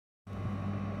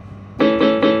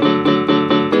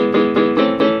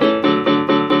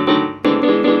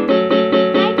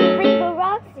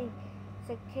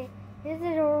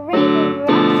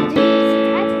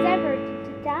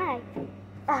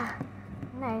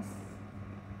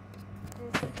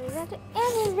There's after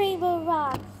any rainbow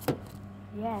rocks.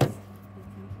 Yes.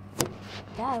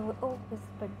 That would open,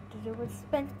 but it would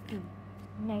expensive.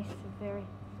 Nice, very.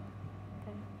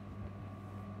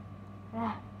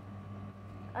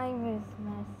 I miss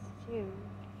my stew,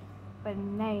 but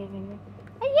amazing.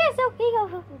 Yes, okay.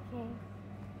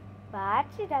 But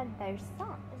she done their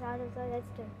song. Is all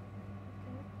that's true.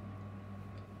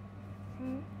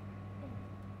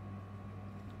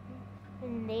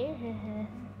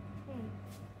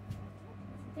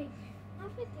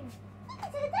 Everything. Look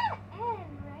at that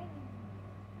end, right?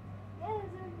 Yeah,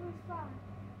 there's a spot.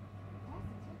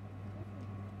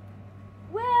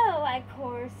 Well, of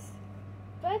course.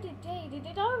 But today, they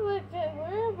did not look at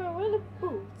where the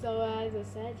food. So as I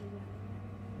said,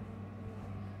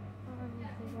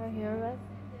 right here,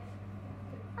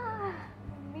 right?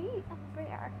 Me up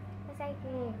there. It's like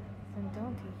some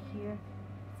don't you hear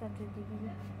something to do?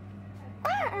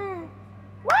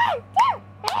 One, two,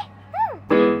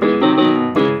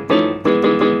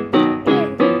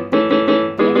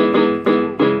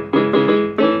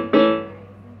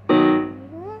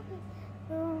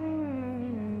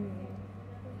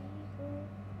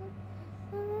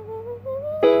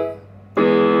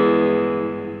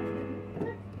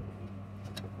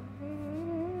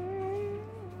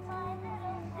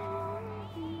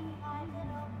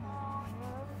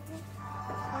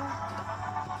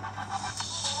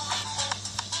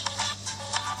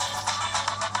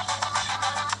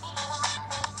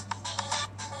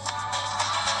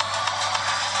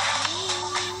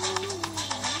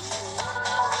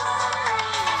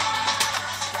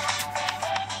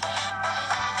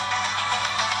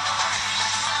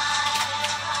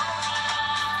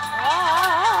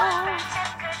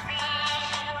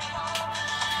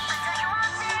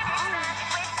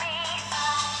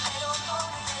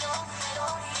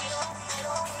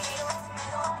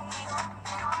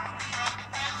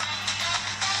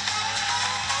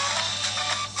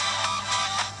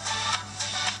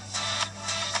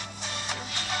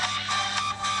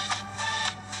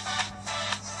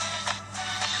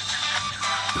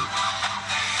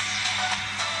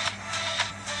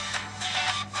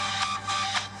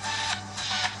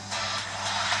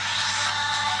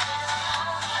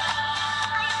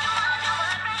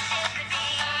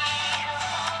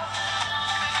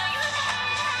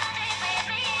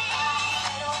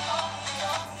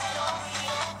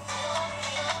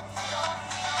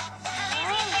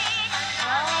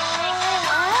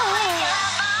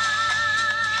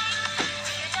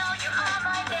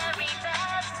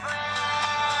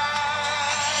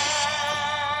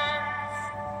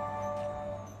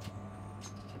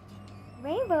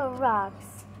 Rainbow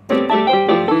rocks. It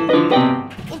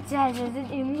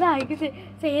doesn't like it.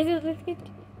 Say it looks good.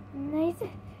 Nice.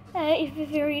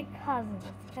 It's very puzzled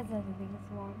because of the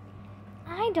biggest one.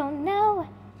 I don't know.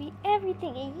 Be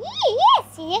everything.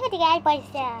 Yes, look at the guy by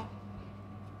side.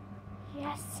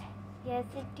 Yes, it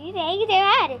did. You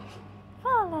did it.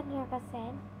 Fall on your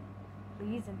percent.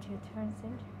 Reason to turn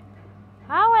center.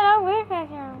 How will I work at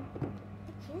him?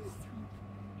 It's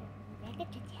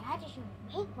to tell you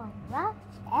rainbow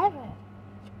rocks ever.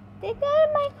 They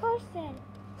got my question.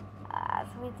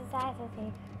 Sweet society.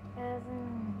 Forever.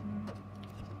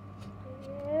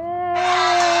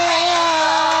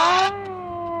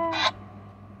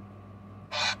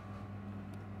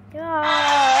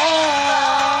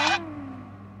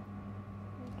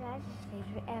 This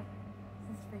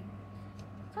is free.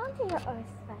 Come to your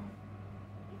earth fan.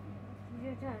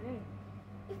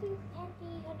 If you can't be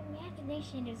your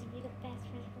imagination is be the best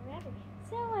friend forever.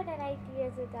 So what an idea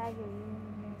is a dagger.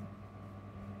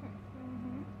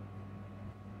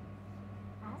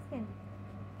 Asking.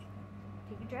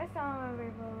 Take your dress on,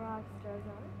 rainbow rocks, dress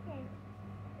on. Okay.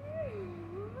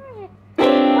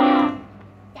 Wow,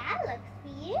 that looks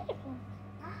beautiful.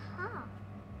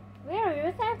 Where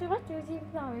is that? What do you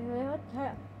know?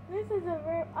 This is a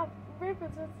rainbow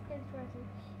skin dresses.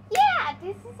 Yeah,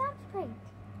 this is up straight.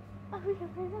 Oh, we can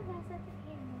bring up that second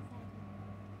inside.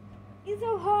 It's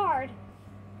so hard.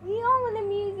 We all want the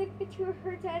music, but you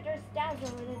heard that or stabs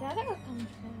over the other comes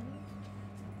from.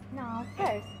 Now,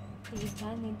 first, these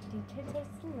need to taste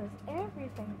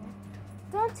everything.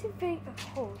 Don't too big a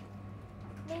hold.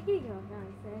 Maybe you're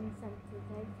not and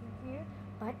sensitizing you,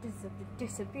 but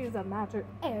disappears a matter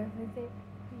everything.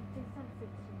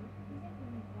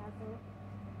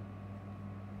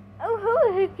 Oh,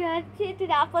 who got it?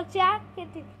 Apple Jack?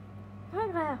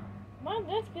 Mom,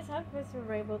 let's get up Mr.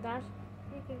 Rainbow Dash.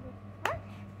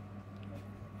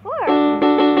 Four.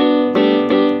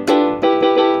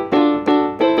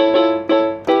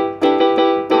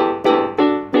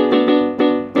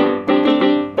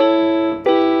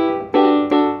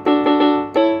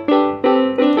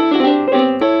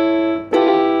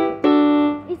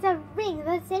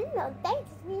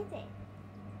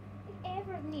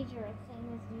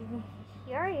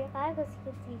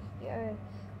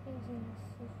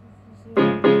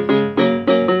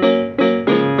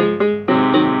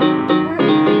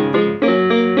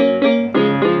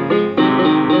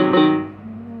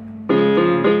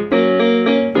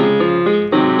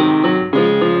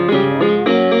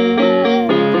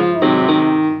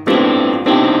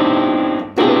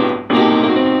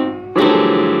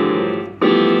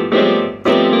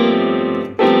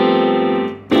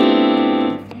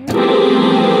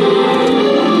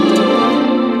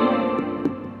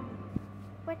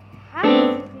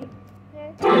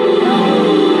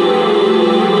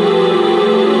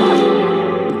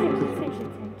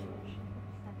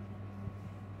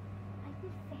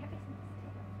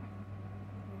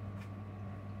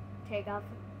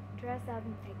 dress up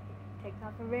and take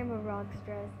off a Rainbow Rocks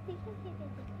dress. Here we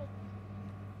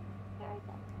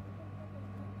go.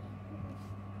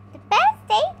 The best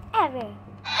day ever.